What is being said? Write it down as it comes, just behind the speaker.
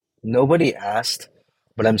Nobody asked,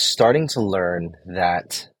 but I'm starting to learn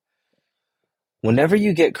that whenever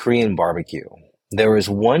you get Korean barbecue, there is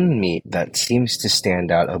one meat that seems to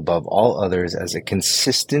stand out above all others as a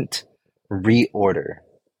consistent reorder.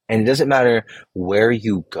 And it doesn't matter where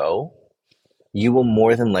you go, you will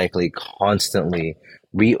more than likely constantly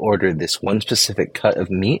reorder this one specific cut of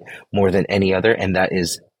meat more than any other, and that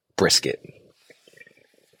is brisket.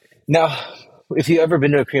 Now, if you've ever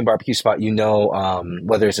been to a Korean barbecue spot, you know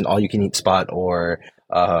whether it's an all-you-can-eat spot or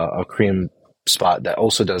a Korean spot that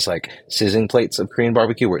also does like sizzling plates of Korean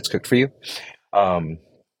barbecue where it's cooked for you. Um,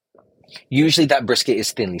 Usually that brisket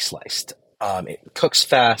is thinly sliced. It cooks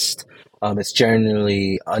fast. It's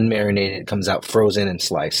generally unmarinated. It comes out frozen and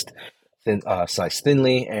sliced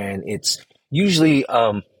thinly, and it's usually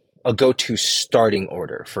a go-to starting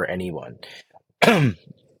order for anyone.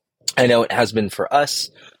 I know it has been for us.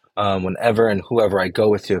 Whenever and whoever I go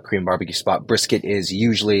with to a Korean barbecue spot, brisket is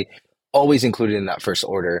usually always included in that first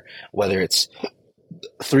order, whether it's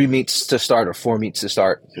three meats to start or four meats to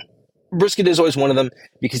start. Brisket is always one of them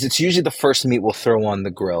because it's usually the first meat we'll throw on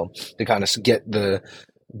the grill to kind of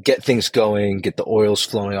get things going, get the oils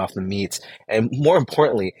flowing off the meats, and more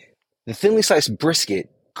importantly, the thinly sliced brisket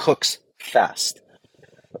cooks fast.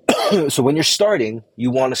 So when you're starting,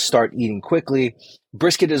 you want to start eating quickly.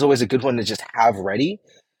 Brisket is always a good one to just have ready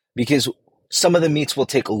because some of the meats will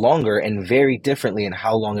take longer and vary differently in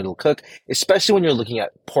how long it'll cook, especially when you're looking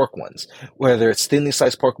at pork ones, whether it's thinly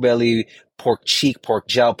sliced pork belly, pork cheek, pork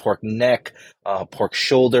jowl, pork neck, pork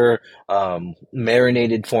shoulder,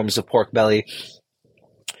 marinated forms of pork belly.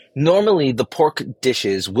 Normally, the pork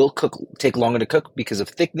dishes will take longer to cook because of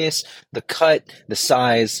thickness, the cut, the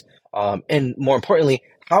size, and more importantly,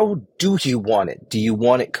 how do you want it? Do you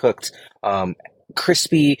want it cooked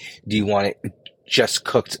crispy? Do you want it just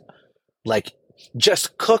cooked like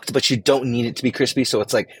just cooked, but you don't need it to be crispy? So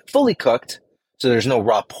it's like fully cooked, so there's no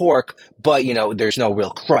raw pork, but there's no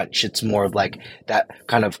real crunch. It's more of like that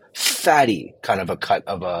kind of fatty kind of a cut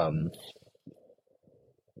of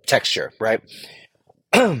texture, right?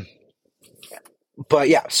 But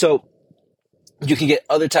yeah, so you can get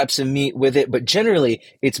other types of meat with it, but generally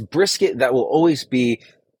it's brisket that will always be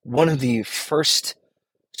one of the first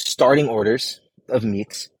starting orders of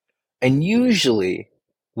meats, and usually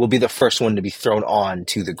will be the first one to be thrown on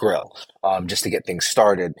to the grill, just to get things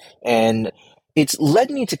started. And it's led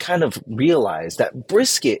me to kind of realize that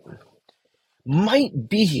brisket might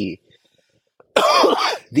be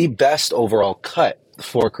the best overall cut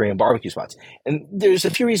for Korean barbecue spots. And there's a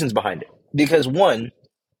few reasons behind it. Because one,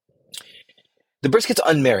 the brisket's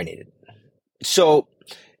unmarinated. So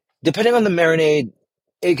depending on the marinade,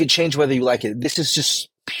 it could change whether you like it. This is just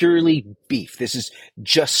purely beef. This is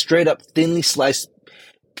just straight up thinly sliced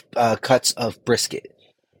cuts of brisket.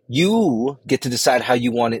 You get to decide how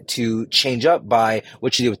you want it to change up by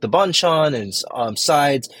what you do with the banchan and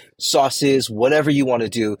sides, sauces, whatever you want to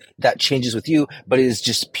do. That changes with you, but it is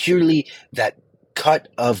just purely that cut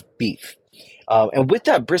of beef. And with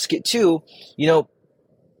that brisket too, you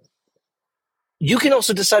can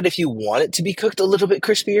also decide if you want it to be cooked a little bit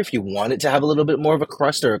crispier, if you want it to have a little bit more of a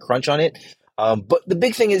crust or a crunch on it. But the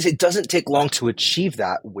big thing is it doesn't take long to achieve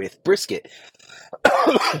that with brisket.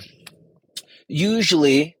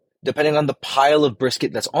 Usually, depending on the pile of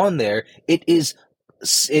brisket that's on there, it is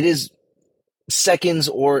seconds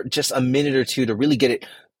or just a minute or two to really get it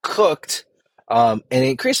cooked. And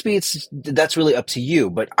in crispy, that's really up to you,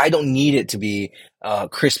 but I don't need it to be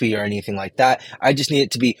crispy or anything like that. I just need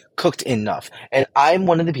it to be cooked enough. And I'm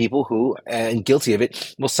one of the people who, and guilty of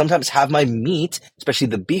it, will sometimes have my meat, especially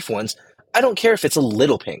the beef ones. I don't care if it's a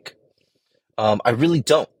little pink. I really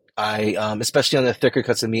don't. Especially on the thicker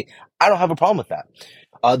cuts of meat, I don't have a problem with that.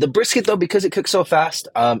 The brisket though, because it cooks so fast,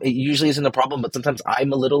 it usually isn't a problem, but sometimes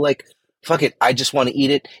I'm a little like, fuck it, I just want to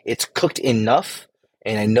eat it. It's cooked enough.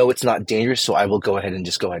 And I know it's not dangerous, so I will go ahead and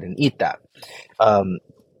eat that. And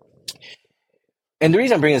the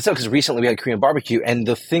reason I'm bringing this up is recently we had Korean barbecue, and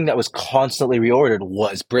the thing that was constantly reordered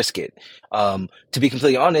was brisket. To be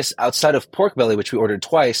completely honest, outside of pork belly, which we ordered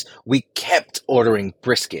twice, we kept ordering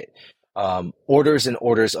brisket. Orders and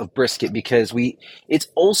orders of brisket because it's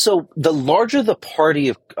also the larger the party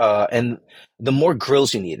of, and the more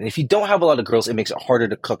grills you need. And if you don't have a lot of grills, it makes it harder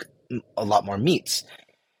to cook a lot more meats.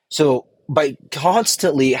 So by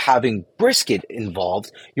constantly having brisket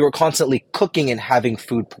involved, you're constantly cooking and having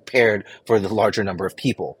food prepared for the larger number of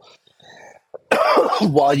people.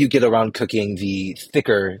 While you get around cooking the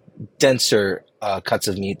thicker, denser cuts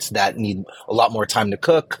of meats that need a lot more time to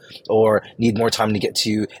cook or need more time to get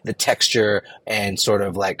to the texture and sort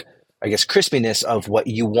of like, I guess, crispiness of what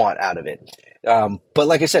you want out of it. But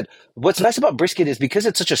like I said, what's nice about brisket is because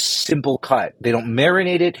it's such a simple cut. They don't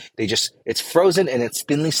marinate it. It's frozen and it's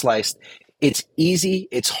thinly sliced. It's easy.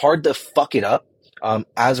 It's hard to fuck it up.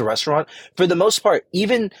 As a restaurant, for the most part,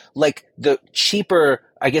 even like the cheaper,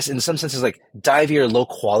 I guess in some senses, like divier, low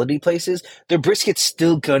quality places, their brisket's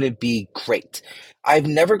still gonna be great. I've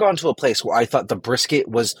never gone to a place where I thought the brisket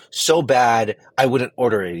was so bad I wouldn't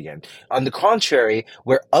order it again. On the contrary,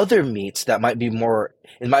 where other meats that might be more,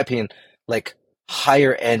 in my opinion, like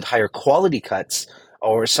higher end, higher quality cuts,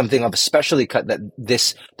 or something of a specialty cut that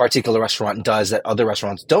this particular restaurant does that other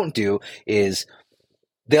restaurants don't do, is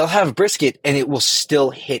they'll have brisket and it will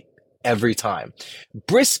still hit every time.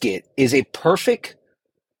 Brisket is it's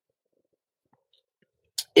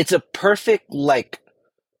a perfect like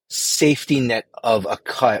safety net of a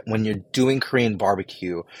cut when you're doing Korean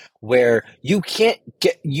barbecue where you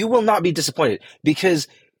will not be disappointed because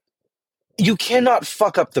you cannot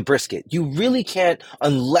fuck up the brisket. You really can't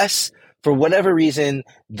unless for whatever reason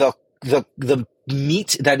the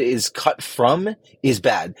meat that it is cut from is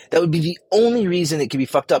bad. That would be the only reason it could be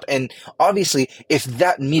fucked up. And obviously, if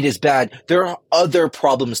that meat is bad, there are other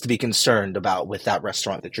problems to be concerned about with that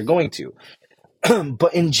restaurant that you're going to.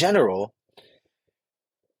 But in general,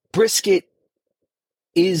 brisket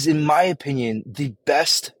is, in my opinion, the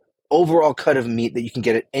best overall cut of meat that you can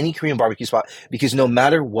get at any Korean barbecue spot because no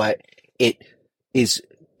matter what, it it's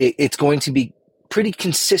going to be pretty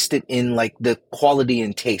consistent in like the quality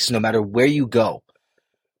and taste no matter where you go.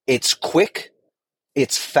 It's quick,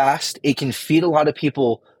 it's fast, it can feed a lot of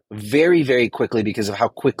people very, very quickly because of how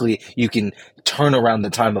quickly you can turn around the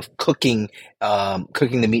time of cooking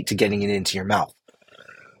the meat to getting it into your mouth.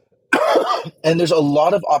 And there's a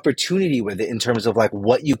lot of opportunity with it in terms of like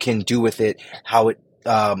what you can do with it, how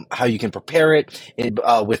you can prepare it,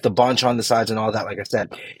 with the bancha on the sides and all that, like I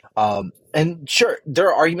said. And sure, there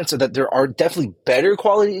are arguments that there are definitely better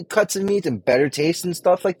quality cuts of meat and better taste and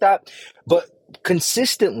stuff like that. But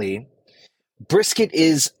consistently, brisket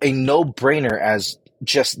is a no-brainer as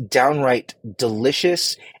just downright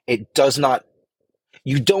delicious. It does not,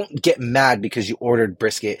 you don't get mad because you ordered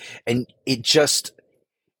brisket. And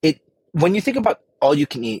when you think about all you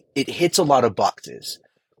can eat, it hits a lot of boxes.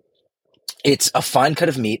 It's a fine cut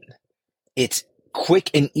of meat. It's quick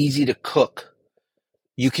and easy to cook.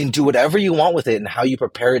 You can do whatever you want with it and how you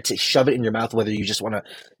prepare it to shove it in your mouth, whether you just want to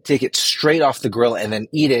take it straight off the grill and then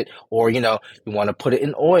eat it, or, you want to put it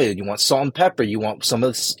in oil, you want salt and pepper, you want some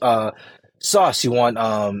of this, sauce, you want,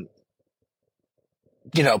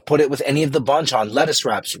 put it with any of the banchan, lettuce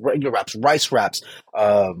wraps, regular wraps, rice wraps,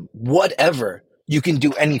 whatever. You can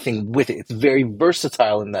do anything with it. It's very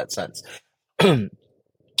versatile in that sense.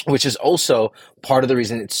 Which is also part of the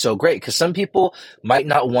reason it's so great because some people might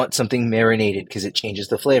not want something marinated because it changes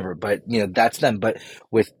the flavor, but that's them. But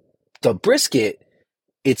with the brisket,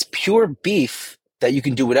 it's pure beef that you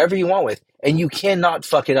can do whatever you want with, and you cannot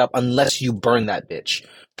fuck it up unless you burn that bitch.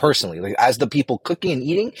 Personally, like as the people cooking and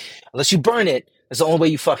eating, unless you burn it, that's the only way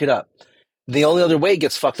you fuck it up. The only other way it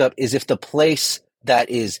gets fucked up is if the place that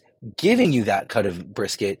is giving you that cut of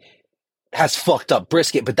brisket has fucked up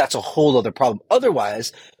brisket, but that's a whole other problem.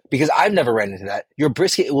 Otherwise, because I've never ran into that, your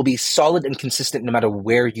brisket, it will be solid and consistent no matter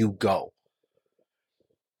where you go.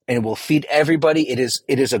 And it will feed everybody. It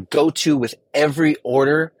is a go-to with every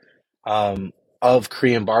order of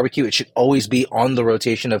Korean barbecue. It should always be on the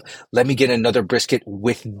rotation of, let me get another brisket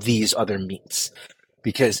with these other meats.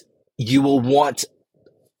 Because you will want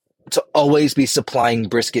to always be supplying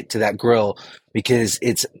brisket to that grill because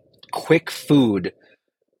it's quick food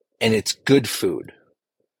and it's good food.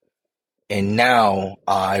 And now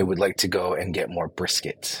I would like to go and get more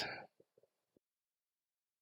brisket.